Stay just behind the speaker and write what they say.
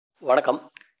வணக்கம்.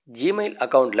 ஜிமெயில்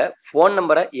அக்கவுண்ட்ல ஃபோன்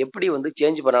நம்பர எப்படி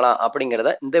சேஞ்ச் பண்ணலாம்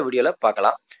அப்படிங்கிறத இந்த வீடியோல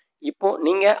பார்க்கலாம். இப்போ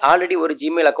நீங்க ஆல்ரெடி ஒரு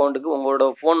ஜிமெயில் அக்கவுண்ட்டுக்கு உங்களோட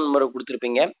ஃபோன் நம்பர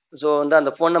குடுத்துருப்பீங்க. ஸோ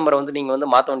அந்த ஃபோன் நம்பர நீங்க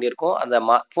மாத்த வேண்டியிருக்கும். அந்த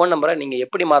ஃபோன் நம்பர நீங்க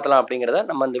எப்படி மாத்தலாம் அப்படிங்கிறத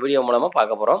நம்ம இந்த வீடியோ மூலமா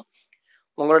பார்க்க போறோம்.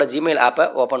 உங்களோட ஜிமெயில் ஆப்ப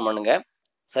ஓப்பன் பண்ணுங்க.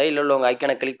 சைடுல உள்ள உங்க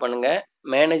ஐகான கிளிக் பண்ணுங்க.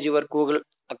 மேனேஜ் யுவர் கூகுள்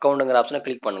அக்கவுண்ட்ங்கிற ஆப்ஷன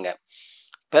கிளிக் பண்ணுங்க.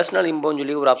 பெர்சனல் இன்ஃபோன்னு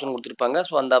சொல்லி ஒரு ஆப்ஷன் குடுத்துருப்பாங்க.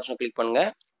 ஸோ அந்த ஆப்ஷன கிளிக் பண்ணுங்க.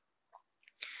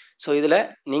 ஸோ இதில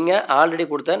நீங்க ஆல்ரெடி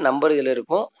குடுத்த நம்பர் இதில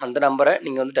இருக்கும். அந்த நம்பர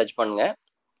நீங்க டச் பண்ணுங்க.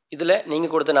 இதில நீங்க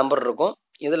குடுத்த நம்பர் இருக்கும்.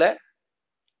 இதில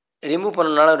ரிமூவ்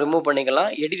பண்ணணும்னாலும் ரிமூவ் பண்ணிக்கலாம்.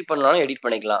 எடிட் பண்ணணும்னாலும் எடிட்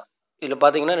பண்ணிக்கலாம். இதில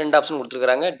பார்த்தீங்கன்னா 2 ஆப்ஷன்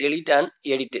குடுத்துருக்காங்க. Delete and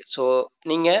edit. ஸோ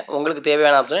நீங்க உங்களுக்கு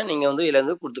தேவையான ஆப்ஷன நீங்க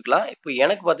இதிலேருந்து குடுத்துக்கலாம். இப்போ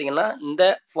எனக்கு பார்த்தீங்கன்னா, இந்த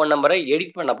ஃபோன் நம்பர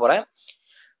எடிட் பண்ண போறேன்.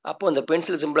 அப்போ இந்த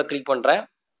பென்சில் சிம்பல கிளிக் பண்றேன்.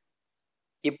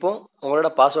 இப்போ உங்களோட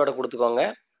பாஸ்வேர்ட குடுத்துக்கோங்க.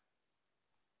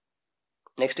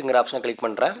 நெக்ஸ்ட்ங்கிற ஆப்ஷன கிளிக்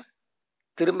பண்றேன்.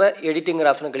 திரும்ப எடிட்ங்கிற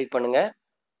ஆப்ஷன கிளிக் பண்ணுங்க.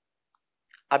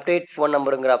 அப்டேட் ஃபோன்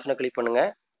நம்பர்ங்கிற ஆப்ஷன கிளிக் பண்ணுங்க.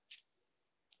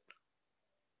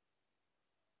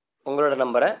 உங்களோட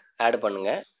நம்பர ஆட்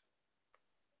பண்ணுங்க.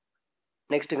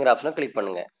 நெக்ஸ்ட்ங்கிற ஆப்ஷன கிளிக்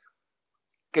பண்ணுங்க.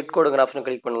 கெட் கோடுங்கிற ஆப்ஷன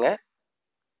கிளிக் பண்ணுங்க.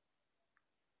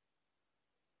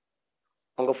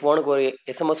 உங்க ஃபோனுக்கு ஒரு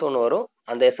எஸ்எம்எஸ் ஒண்ணு வரும்.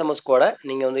 அந்த எஸ்எம்எஸ் கோட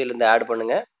நீங்க இதிலிருந்து ஆட்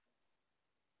பண்ணுங்க.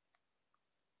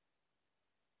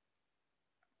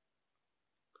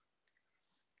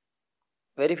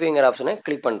 வெரிஃபைங்கிற ஆப்ஷன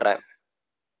கிளிக் பண்றேன்.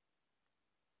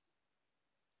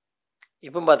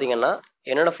 இப்போ பார்த்தீங்கன்னா,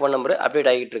 என்னோட ஃபோன் நம்பர் அப்டேட்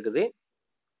ஆகிட்டு இருக்குது.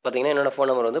 பார்த்தீங்கன்னா, என்னோட ஃபோன்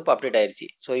நம்பர் இப்போ அப்டேட் ஆயிருச்சு.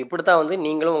 ஸோ இப்படித்தான்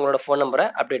நீங்களும் உங்களோட ஃபோன் நம்பர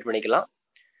அப்டேட் பண்ணிக்கலாம்.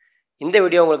 இந்த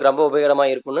வீடியோ உங்களுக்கு ரொம்ப உபயோகரமா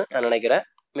இருக்கும்னு நான் நினைக்கிறேன்.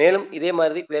 மேலும் இதே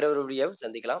மாதிரி வேற ஒரு வீடியோவில்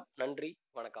சந்திக்கலாம். நன்றி,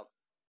 வணக்கம்.